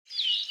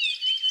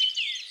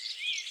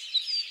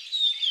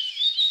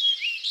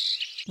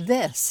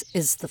This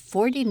is the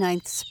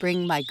 49th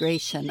spring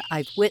migration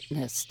I've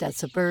witnessed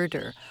as a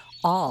birder,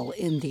 all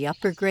in the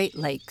upper Great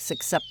Lakes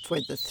except for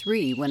the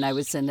 3 when I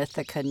was in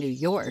Ithaca, New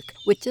York,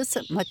 which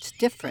isn't much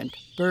different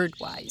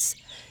bird-wise.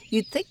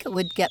 You'd think it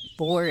would get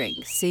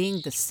boring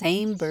seeing the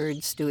same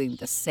birds doing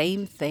the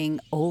same thing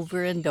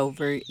over and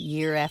over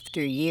year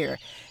after year.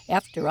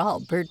 After all,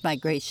 bird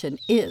migration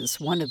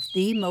is one of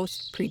the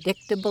most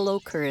predictable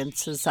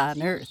occurrences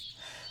on Earth.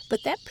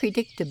 But that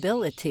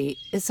predictability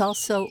is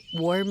also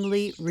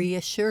warmly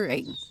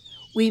reassuring.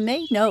 We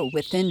may know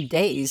within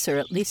days or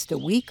at least a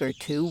week or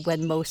two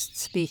when most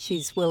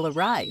species will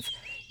arrive,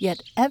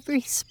 yet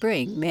every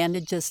spring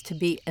manages to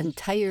be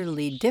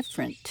entirely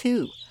different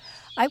too.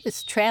 I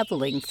was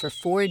traveling for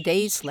 4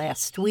 days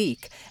last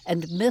week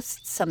and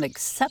missed some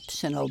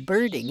exceptional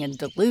birding in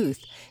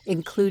Duluth,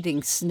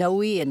 including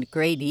snowy and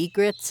great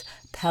egrets,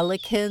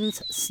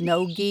 pelicans,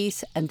 snow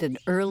geese, and an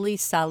early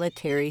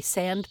solitary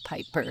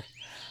sandpiper.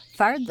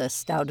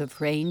 Farthest out of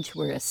range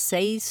were a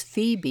Say's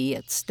phoebe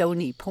at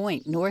Stony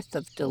Point north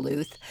of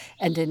Duluth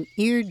and an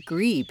eared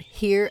grebe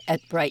here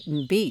at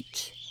Brighton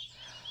Beach.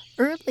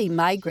 Early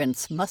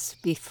migrants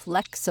must be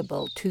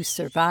flexible to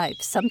survive,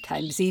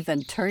 sometimes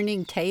even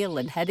turning tail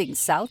and heading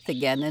south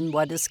again in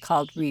what is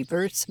called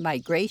reverse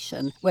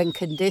migration when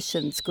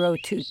conditions grow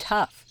too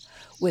tough.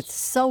 With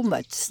so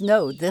much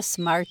snow this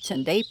March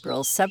and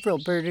April, several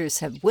birders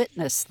have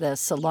witnessed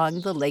this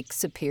along the Lake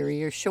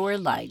Superior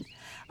shoreline.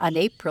 On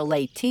April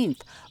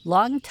 18th,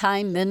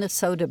 longtime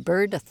Minnesota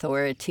Bird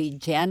Authority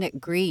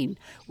Janet Green,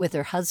 with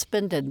her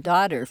husband and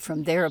daughter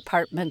from their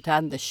apartment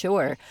on the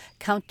shore,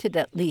 counted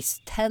at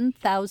least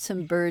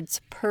 10,000 birds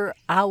per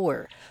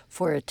hour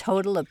for a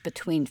total of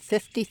between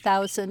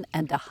 50,000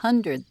 and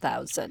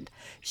 100,000.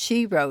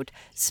 She wrote,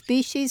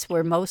 species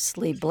were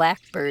mostly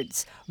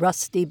blackbirds,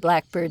 rusty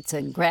blackbirds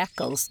and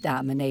grackles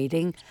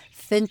dominating,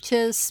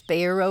 finches,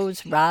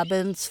 sparrows,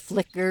 robins,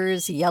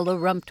 flickers,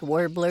 yellow-rumped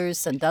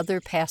warblers, and other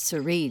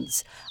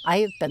passerines. I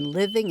have been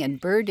living and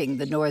birding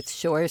the North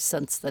Shore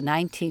since the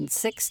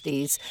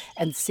 1960s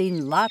and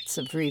seen lots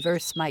of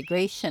reverse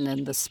migration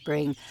in the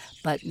spring,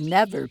 but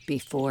never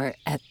before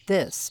at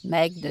this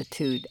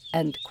magnitude,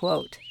 end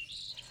quote.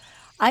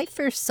 I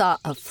first saw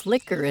a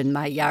flicker in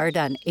my yard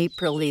on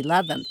April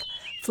 11th.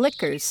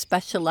 Flickers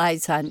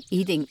specialize on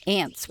eating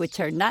ants, which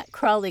are not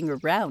crawling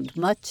around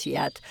much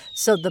yet,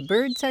 so the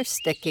birds are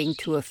sticking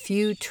to a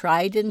few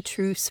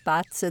tried-and-true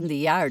spots in the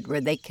yard where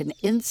they can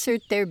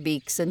insert their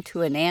beaks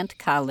into an ant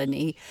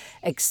colony,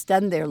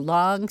 extend their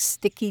long,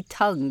 sticky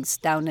tongues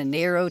down a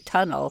narrow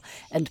tunnel,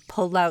 and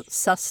pull out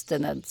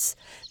sustenance.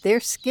 They're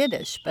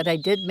skittish, but I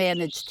did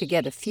manage to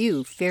get a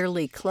few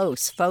fairly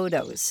close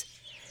photos.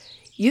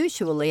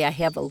 Usually I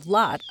have a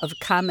lot of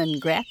common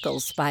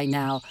grackles by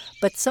now,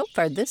 but so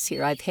far this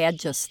year I've had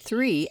just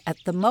 3 at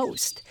the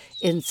most.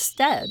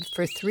 Instead,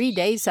 for 3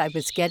 days I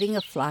was getting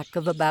a flock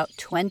of about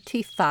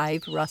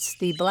 25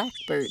 rusty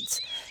blackbirds.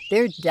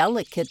 Their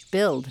delicate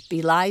build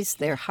belies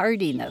their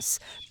hardiness,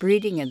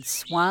 breeding in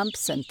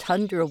swamps and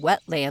tundra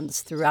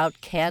wetlands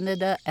throughout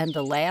Canada and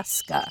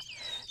Alaska.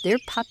 Their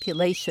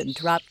population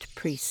dropped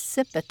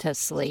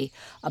precipitously,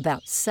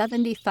 about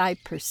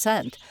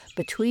 75%,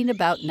 between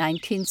about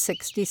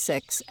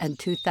 1966 and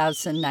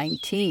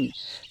 2019.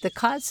 The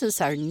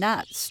causes are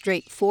not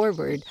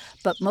straightforward,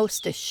 but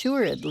most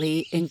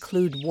assuredly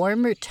include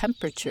warmer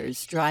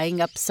temperatures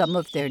drying up some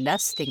of their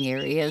nesting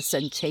areas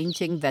and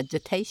changing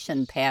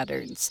vegetation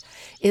patterns.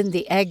 In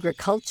the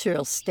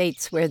agricultural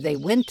states where they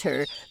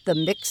winter, the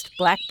mixed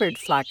blackbird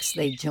flocks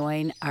they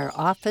join are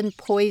often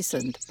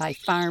poisoned by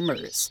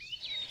farmers.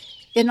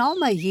 In all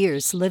my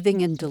years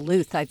living in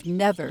Duluth, I've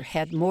never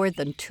had more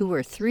than 2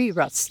 or 3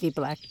 rusty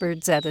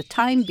blackbirds at a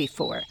time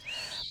before.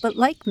 But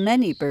like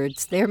many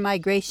birds, their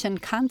migration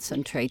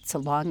concentrates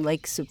along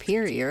Lake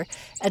Superior,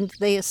 and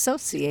they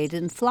associate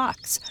in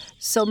flocks.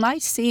 So my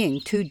seeing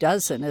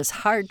 24 is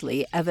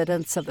hardly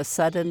evidence of a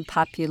sudden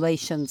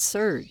population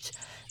surge.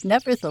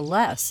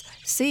 Nevertheless,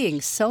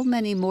 seeing so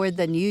many more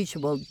than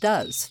usual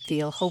does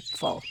feel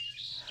hopeful.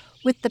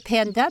 With the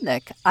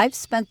pandemic, I've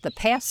spent the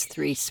past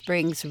 3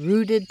 springs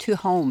rooted to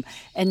home,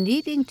 and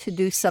needing to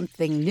do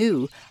something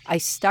new, I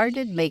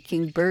started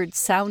making bird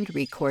sound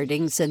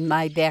recordings in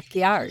my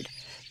backyard.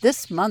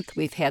 This month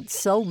we've had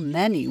so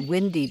many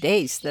windy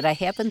days that I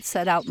haven't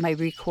set out my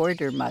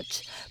recorder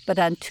much, but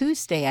on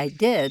Tuesday I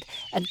did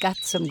and got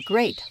some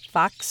great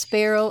fox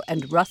sparrow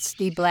and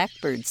rusty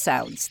blackbird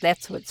sounds.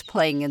 That's what's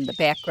playing in the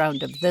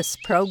background of this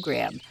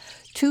program.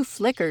 2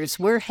 flickers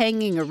were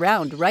hanging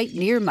around right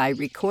near my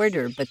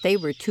recorder, but they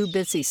were too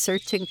busy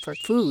searching for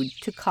food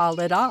to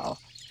call at all.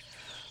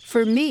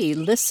 For me,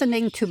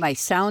 listening to my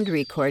sound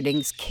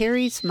recordings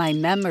carries my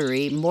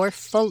memory more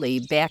fully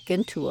back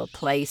into a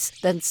place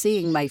than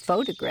seeing my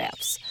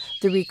photographs.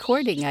 The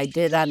recording I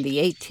did on the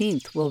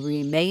 18th will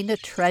remain a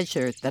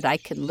treasure that I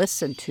can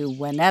listen to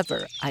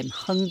whenever I'm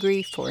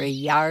hungry for a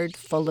yard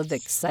full of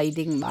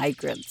exciting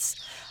migrants.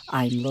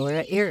 I'm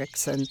Laura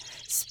Erickson,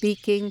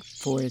 speaking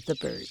for the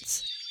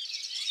birds.